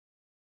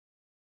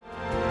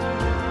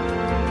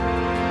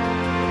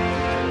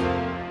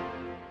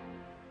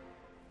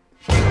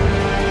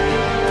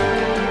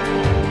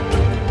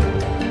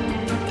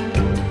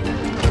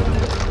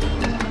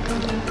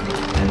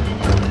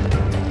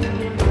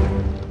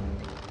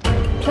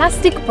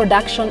Plastic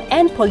production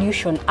and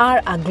pollution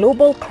are a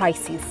global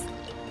crisis.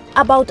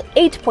 About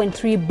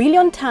 8.3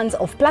 billion tons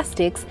of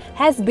plastics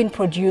has been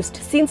produced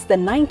since the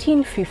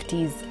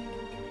 1950s.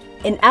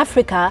 In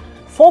Africa,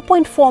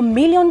 4.4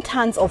 million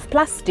tons of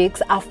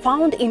plastics are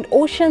found in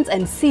oceans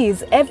and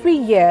seas every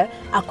year,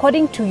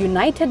 according to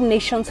United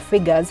Nations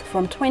figures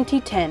from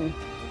 2010.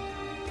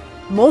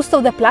 Most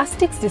of the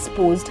plastics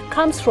disposed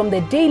comes from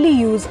the daily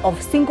use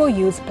of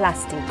single-use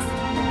plastics.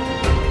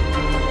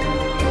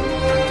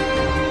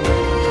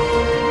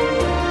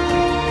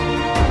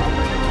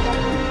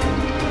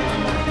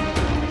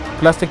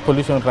 Plastic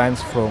pollution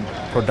runs from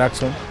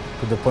production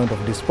to the point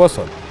of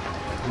disposal.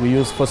 We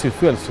use fossil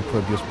fuels to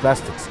produce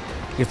plastics.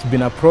 It's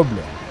been a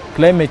problem.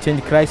 Climate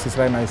change crisis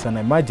right now is an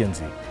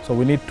emergency, so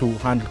we need to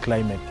handle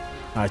climate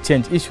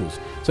change issues.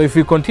 So if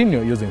we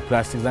continue using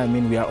plastics, I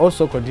mean we are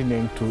also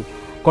continuing to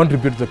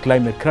contribute to the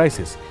climate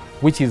crisis,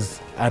 which is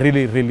a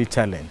really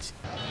challenge.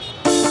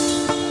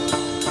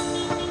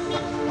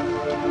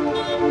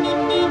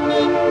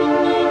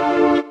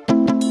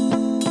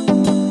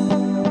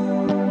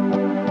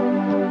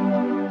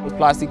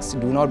 Plastics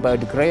do not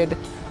biodegrade.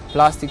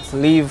 Plastics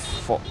live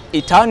for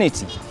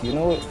eternity,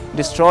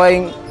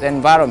 destroying the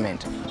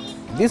environment.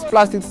 These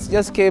plastics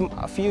just came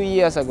a few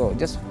years ago,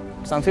 just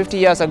some 50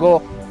 years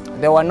ago,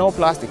 there were no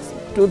plastics.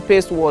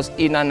 Toothpaste was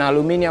in an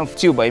aluminum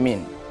tube,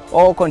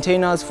 All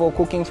containers for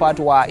cooking fat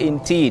were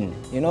in tin,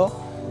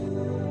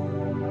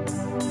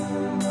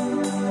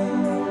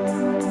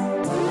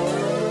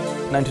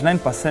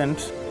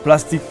 99%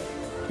 plastic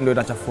ndio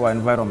inachafua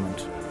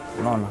environment,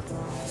 unaona.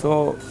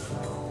 So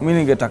mimi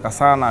ningetaka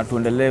sana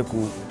tuendelee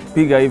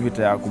kupiga hii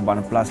vita ya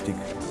kuban plastic.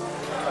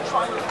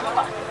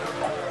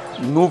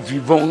 Nous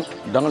vivons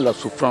dans la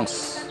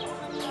souffrance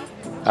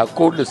à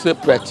cause de ces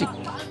pratiques.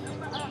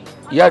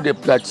 Il y a des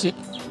plastiques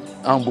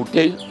en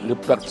bouteille, des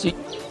plastiques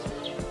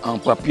en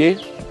papier,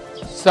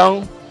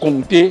 sans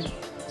compter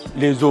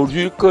les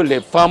ordures que les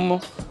femmes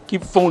qui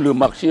font le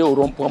marché au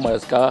rond-point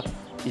Madagascar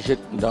jettent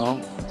dans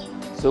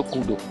ce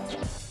cours d'eau.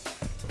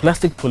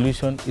 Plastic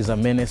pollution is a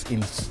menace in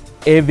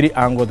every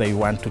angle that you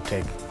want to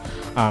take.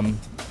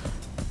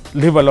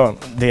 Leave alone,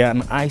 they are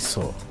an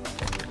eyesore.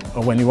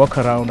 When you walk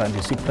around and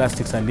you see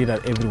plastics are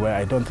littered everywhere,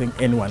 I don't think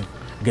anyone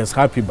gets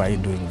happy by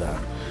doing that.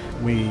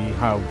 We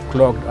have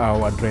clogged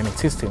our drainage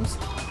systems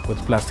with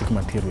plastic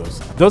materials.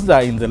 Those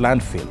that are in the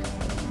landfill,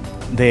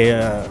 they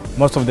are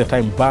most of the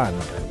time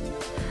burned.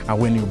 And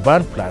when you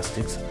burn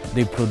plastics,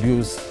 they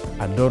produce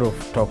a lot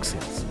of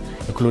toxins,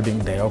 including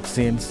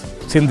dioxins.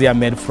 Since they are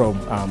made from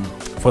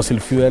fossil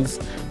fuels,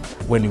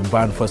 when you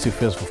burn fossil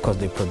fuels, of course,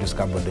 they produce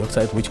carbon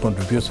dioxide, which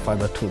contributes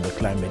further to the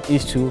climate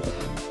issue.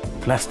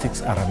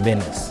 Plastics are a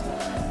menace.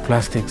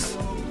 Plastics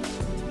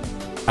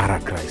are a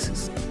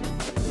crisis.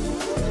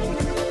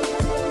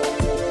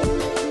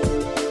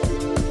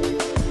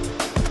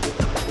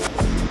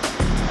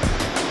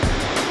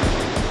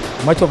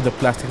 Much of the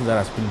plastic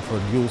that has been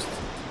produced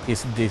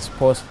is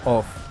disposed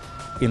of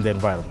in the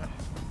environment.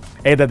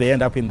 Either they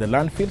end up in the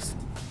landfills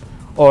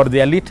or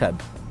they are littered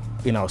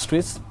in our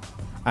streets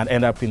and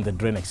end up in the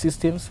drainage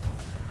systems,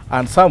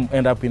 and some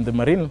end up in the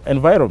marine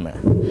environment.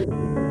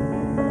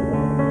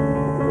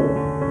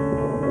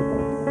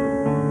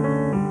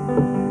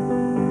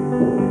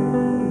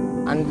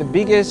 And the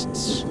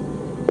biggest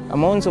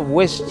amounts of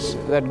waste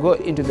that go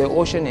into the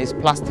ocean is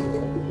plastic.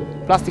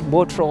 Plastic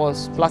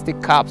bottles,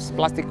 plastic cups,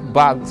 plastic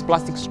bags,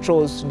 plastic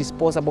straws,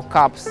 disposable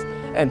cups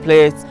and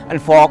plates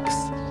and forks,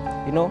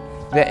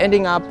 they're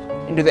ending up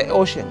into the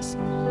oceans.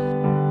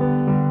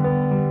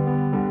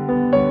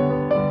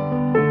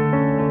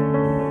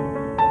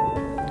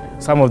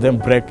 Some of them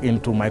break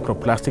into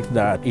microplastics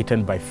that are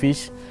eaten by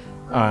fish,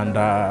 and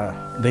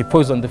they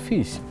poison the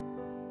fish.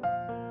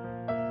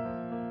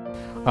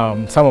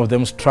 Some of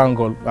them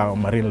strangle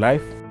marine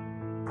life.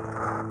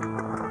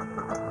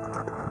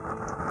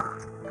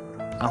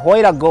 A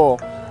while ago,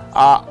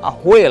 a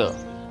whale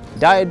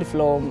died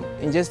from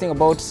ingesting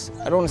about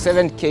around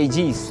 7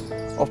 kgs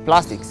of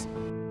plastics.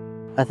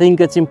 I think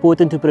it's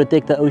important to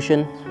protect the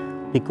ocean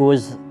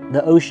because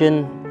the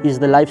ocean is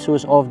the life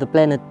source of the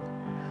planet.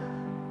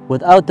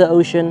 Without the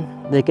ocean,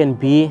 there can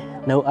be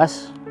no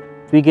us.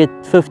 We get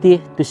 50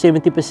 to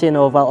 70%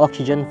 of our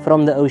oxygen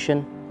from the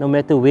ocean, no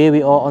matter where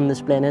we are on this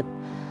planet.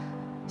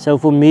 So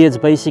for me, it's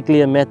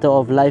basically a matter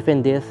of life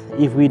and death.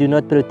 If we do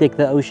not protect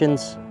the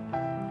oceans,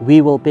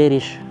 we will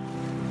perish.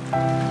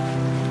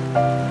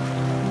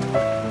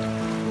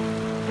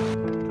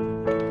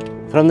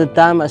 From the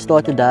time I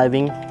started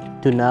diving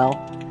to now,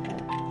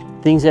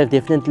 things have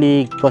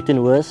definitely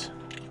gotten worse.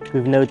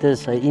 We've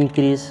noticed an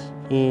increase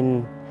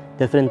in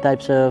different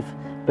types of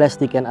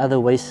plastic and other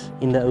waste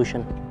in the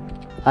ocean.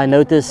 I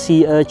noticed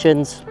sea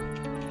urchins,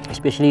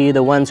 especially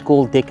the ones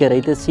called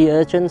decorated sea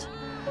urchins.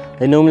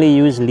 They normally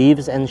use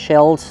leaves and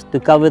shells to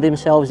cover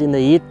themselves in the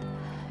heat.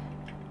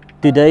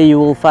 Today you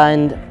will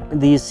find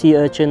these sea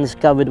urchins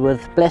covered with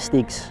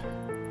plastics.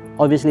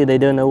 Obviously they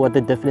don't know what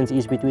the difference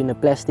is between a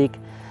plastic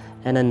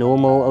and a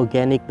normal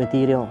organic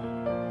material.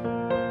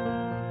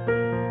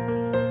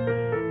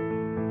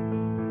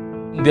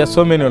 There are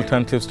so many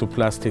alternatives to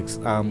plastics,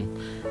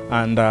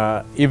 and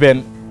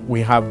even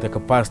we have the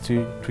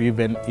capacity to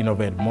even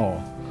innovate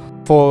more.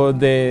 For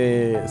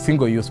the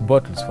single-use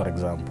bottles, for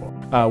example,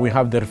 we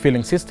have the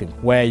refilling system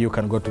where you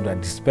can go to the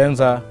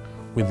dispenser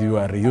with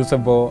your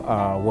reusable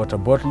water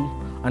bottle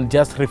and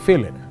just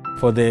refill it.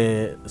 For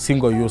the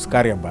single-use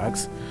carrier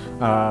bags,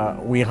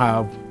 we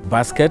have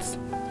baskets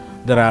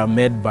that are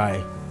made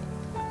by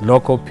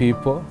local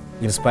people,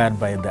 inspired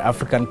by the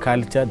African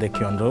culture, the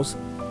Kiondos.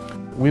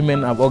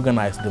 Women have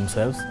organized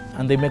themselves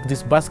and they make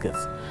these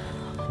baskets.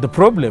 The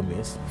problem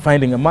is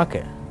finding a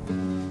market.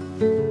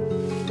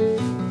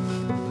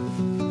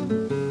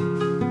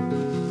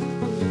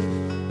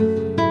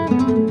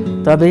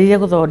 Twambĩrĩirie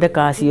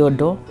gũthondeka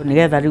ciondo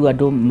nĩgetha rĩu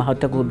andũ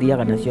mahote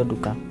gũthiaga nacio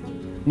nduka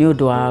nĩ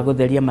ũndũ wa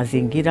gũtheria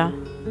mazingira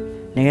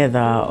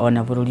nĩgetha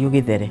ona bũrũri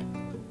ũgĩthere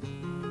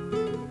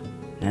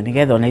na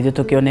nĩgetha ona ithuĩ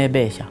tũkĩone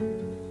mbeca.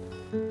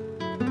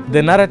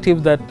 The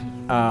narrative that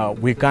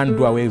we can't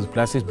do away with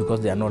plastics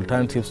because there are no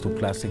alternatives to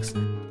plastics.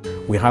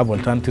 We have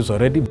alternatives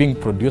already being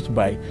produced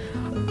by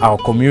our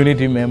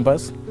community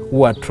members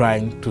who are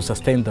trying to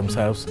sustain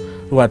themselves,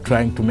 who are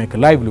trying to make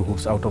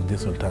livelihoods out of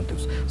these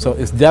alternatives. So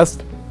it's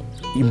just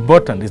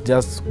important, it's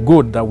just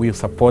good that we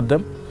support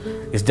them.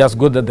 It's just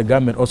good that the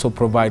government also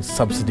provides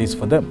subsidies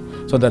for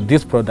them so that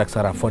these products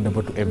are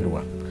affordable to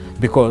everyone,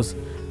 because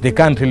they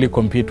can't really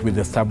compete with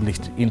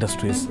established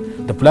industries.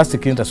 The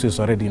plastic industry is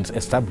already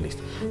established.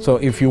 So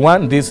if you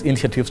want these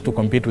initiatives to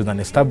compete with an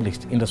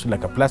established industry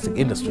like a plastic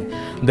industry,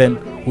 then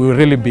we will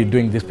really be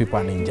doing these people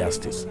an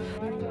injustice.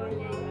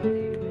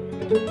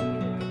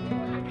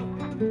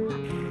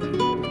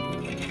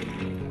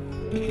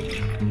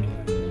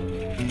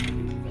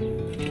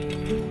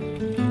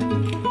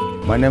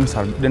 My name is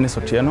Dennis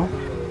Otieno.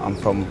 I'm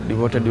from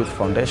Devoted Youth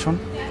Foundation.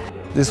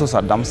 This was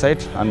a dump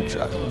site and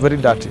very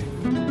dirty.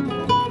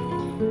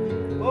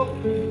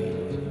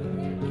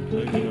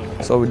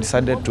 So we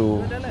decided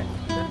to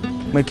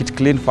make it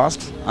clean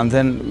first, and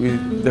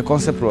then the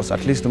concept was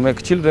at least to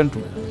make children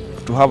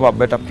to have a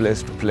better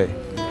place to play.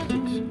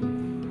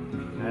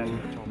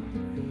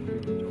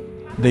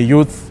 The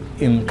youth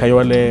in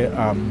Kayole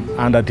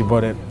under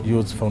Devoted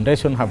Youth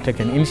Foundation have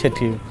taken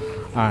initiative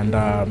and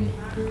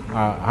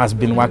has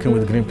been working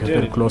with Greenpeace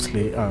very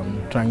closely,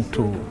 trying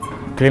to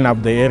clean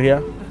up the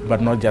area,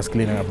 but not just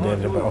cleaning up the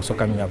area, but also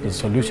coming up with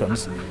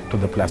solutions to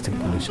the plastic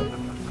pollution.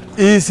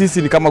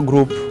 Sisi ni kama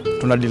group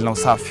tunadeal na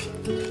usafi.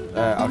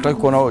 Hatutaki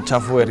kuona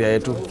uchafu area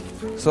yetu.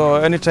 So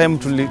anytime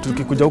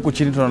tukikuja huku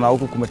chini tunaona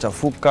huku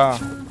kumechafuka,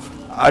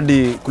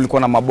 hadi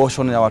kulikuwa na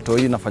mabosho ya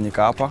watoi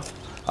inafanyika hapa.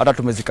 Hata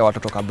tumezika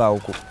watoto kadhaa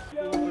huku.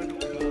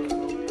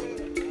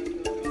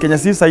 Kenya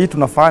sisi sasa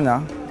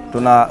tunafanya,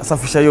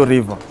 tunasafisha hiyo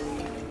river.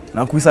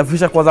 Na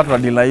kuisafisha kwanza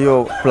tunadila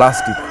hiyo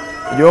plastic.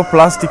 Hiyo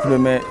plastic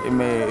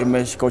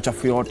imeshika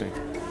uchafu yote.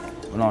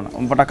 Unaona?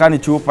 Umpata kani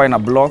chupa ina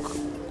block,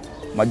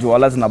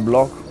 majuala zina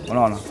block,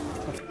 unaona?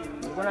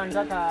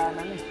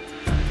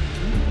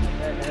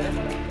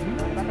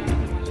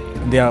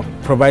 They are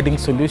providing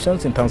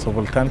solutions in terms of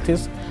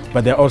alternatives,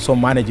 but they are also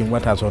managing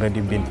what has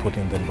already been put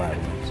in the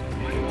environment.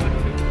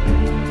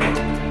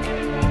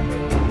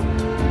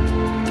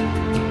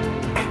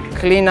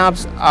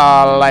 Cleanups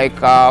are like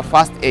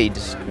first aid,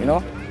 you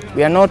know.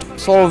 We are not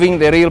solving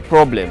the real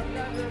problem.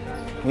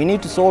 We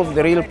need to solve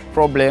the real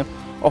problem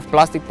of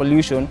plastic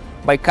pollution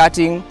by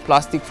cutting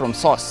plastic from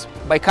source.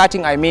 By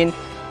cutting, I mean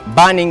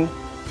banning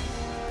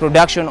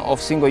production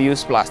of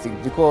single-use plastic,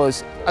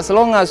 because as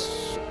long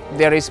as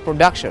there is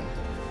production,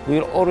 we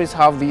will always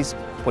have this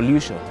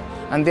pollution.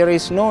 And there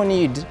is no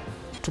need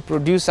to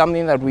produce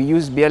something that we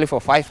use barely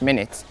for 5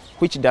 minutes,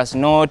 which does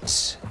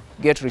not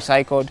get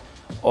recycled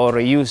or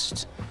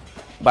reused,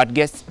 but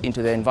gets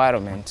into the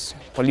environment,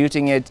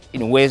 polluting it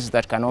in ways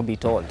that cannot be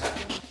told.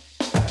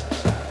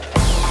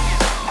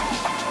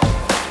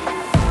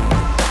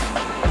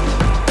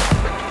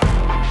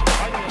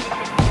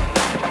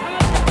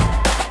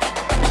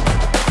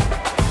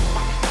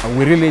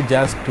 We really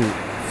just to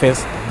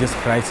face this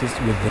crisis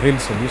with real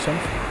solutions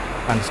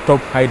and stop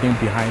hiding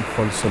behind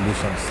false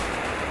solutions.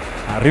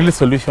 Real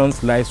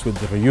solutions lies with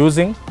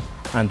reusing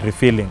and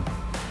refilling.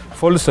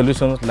 False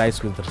solutions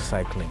lies with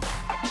recycling.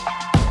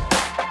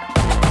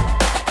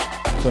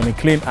 So in a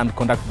clean and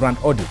conduct brand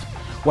audit,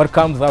 what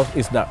comes out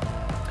is that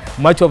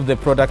much of the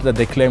products that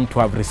they claim to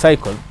have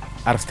recycled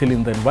are still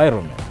in the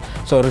environment.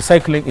 So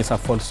recycling is a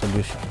false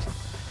solution.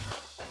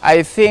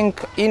 I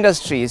think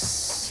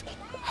industries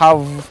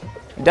have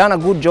done a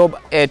good job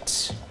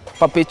at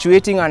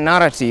perpetuating a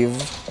narrative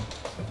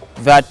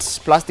that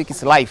plastic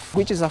is life,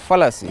 which is a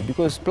fallacy,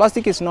 because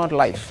plastic is not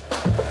life.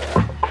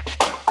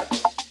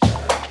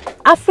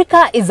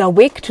 Africa is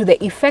awake to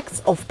the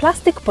effects of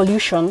plastic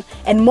pollution,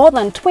 and more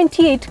than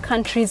 28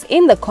 countries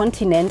in the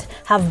continent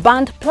have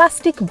banned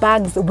plastic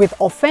bags, with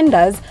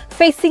offenders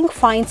facing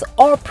fines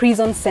or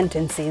prison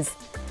sentences.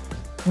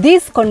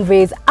 This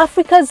conveys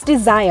Africa's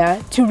desire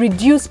to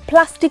reduce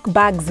plastic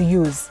bags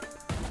use.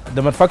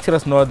 The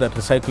manufacturers know that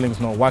recycling is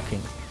not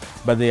working,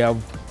 but they have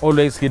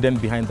always hidden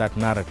behind that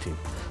narrative.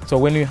 So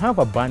when you have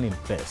a ban in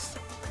place,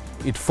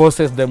 it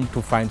forces them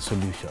to find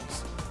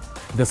solutions.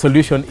 The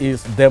solution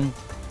is them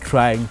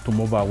trying to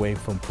move away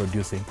from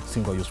producing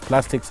single-use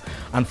plastics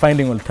and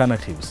finding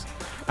alternatives.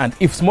 And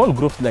if small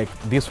groups like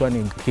this one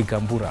in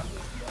Kigambura,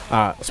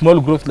 small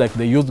groups like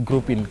the youth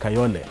group in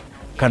Kayole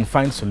can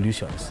find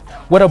solutions,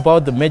 what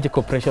about the major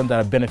corporations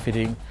that are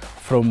benefiting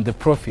from the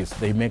profits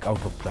they make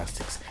out of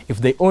plastics? If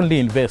they only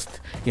invest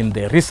in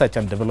the research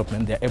and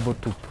development, they are able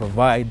to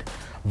provide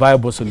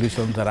viable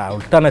solutions that are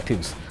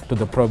alternatives to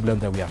the problem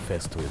that we are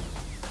faced with.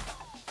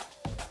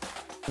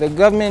 The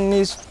government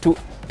needs to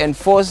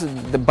enforce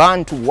the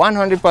ban to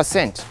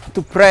 100%,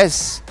 to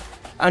press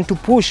and to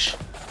push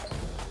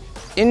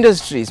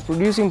industries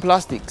producing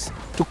plastics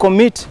to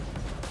commit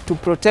to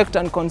protect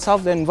and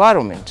conserve the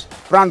environment.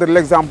 Prendre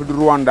l'exemple du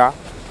Rwanda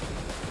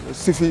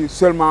suffit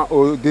seulement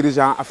aux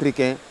dirigeants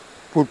africains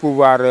pour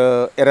pouvoir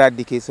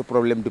éradiquer ce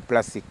problème de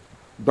plastique.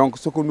 Donc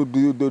ce que nous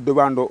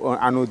demandons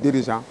à nos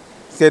dirigeants,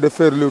 c'est de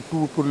faire le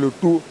tout pour le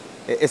tout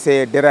et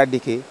essayer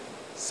d'éradiquer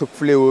ce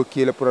fléau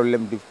qui est le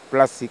problème du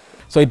plastique.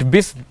 So it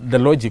beats the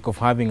logic of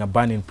having a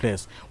ban in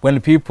place when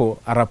people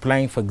are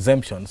applying for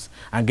exemptions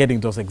and getting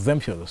those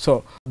exemptions.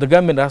 So the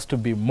government has to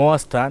be more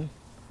stern,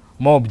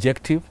 more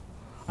objective,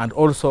 and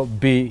also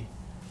be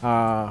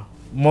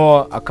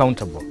more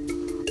accountable.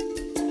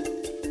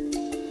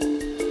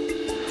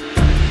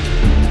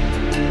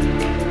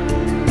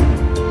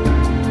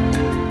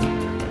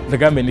 The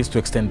government needs to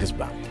extend this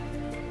ban,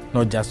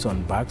 not just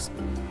on bags,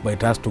 but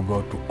it has to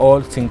go to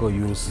all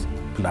single-use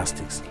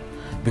plastics.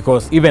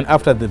 Because even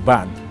after the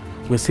ban,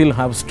 we still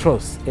have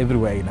straws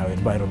everywhere in our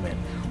environment.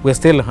 We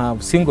still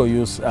have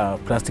single-use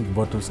plastic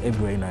bottles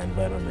everywhere in our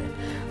environment.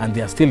 And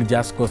they are still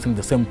just causing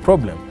the same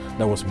problem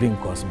that was being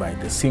caused by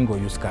the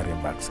single-use carrier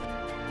bags.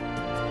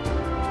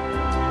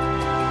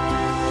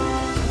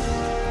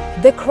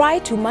 The cry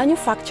to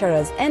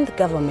manufacturers and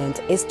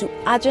government is to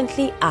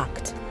urgently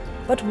act.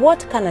 But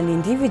what can an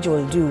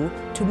individual do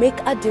to make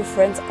a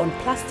difference on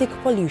plastic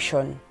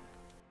pollution?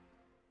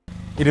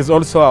 It is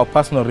also our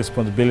personal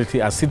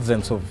responsibility as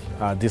citizens of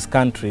this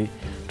country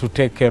to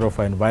take care of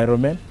our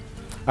environment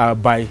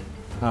by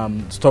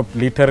stop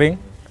littering,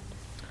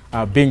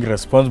 being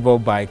responsible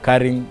by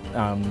carrying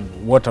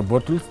water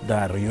bottles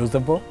that are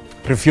reusable,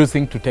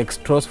 refusing to take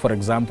straws, for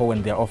example,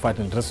 when they are offered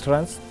in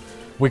restaurants.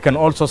 We can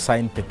also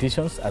sign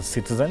petitions as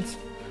citizens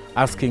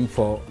asking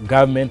for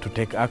government to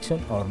take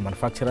action or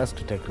manufacturers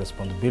to take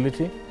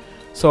responsibility.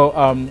 So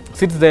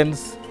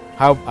citizens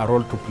have a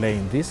role to play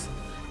in this,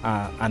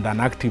 and an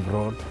active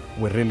role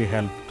will really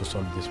help to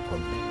solve this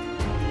problem.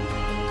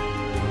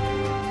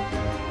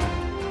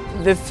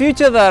 The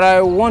future that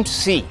I want to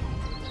see,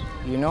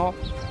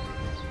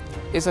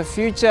 is a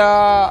future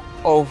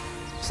of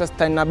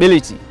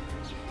sustainability,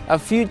 a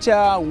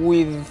future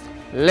with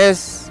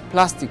less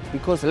plastic,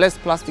 because less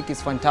plastic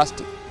is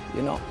fantastic,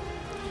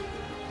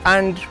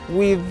 And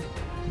with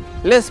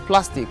less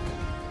plastic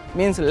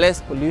means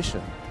less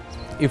pollution.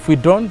 If we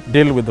don't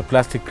deal with the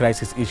plastic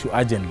crisis issue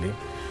urgently,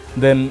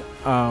 then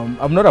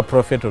I'm not a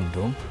prophet of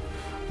doom,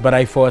 but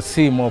I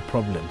foresee more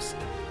problems.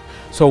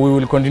 So we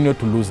will continue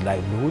to lose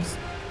livelihoods,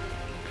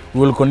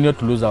 we will continue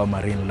to lose our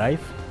marine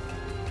life,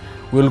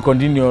 we will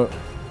continue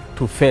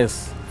to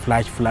face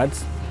flash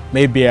floods,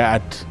 maybe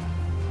at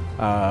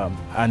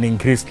an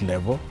increased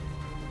level.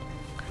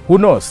 Who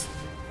knows?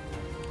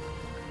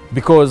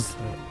 Because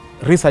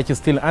research is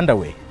still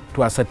underway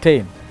to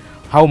ascertain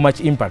how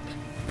much impact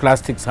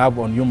plastics have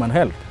on human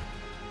health.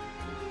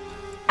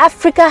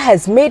 Africa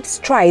has made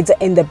strides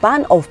in the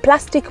ban of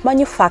plastic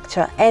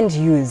manufacture and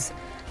use.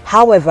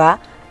 However,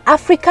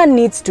 Africa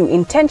needs to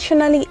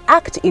intentionally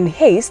act in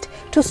haste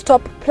to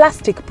stop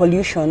plastic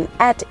pollution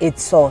at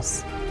its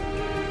source.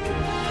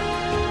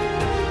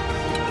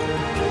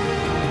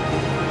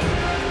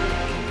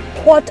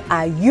 What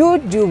are you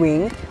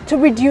doing to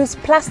reduce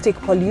plastic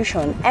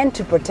pollution and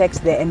to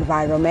protect the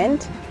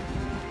environment?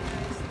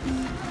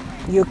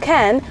 You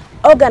can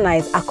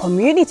organize a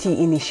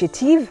community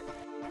initiative,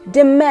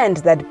 demand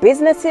that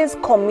businesses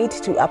commit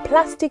to a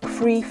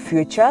plastic-free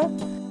future,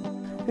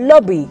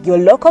 lobby your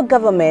local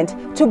government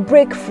to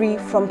break free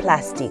from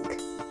plastic.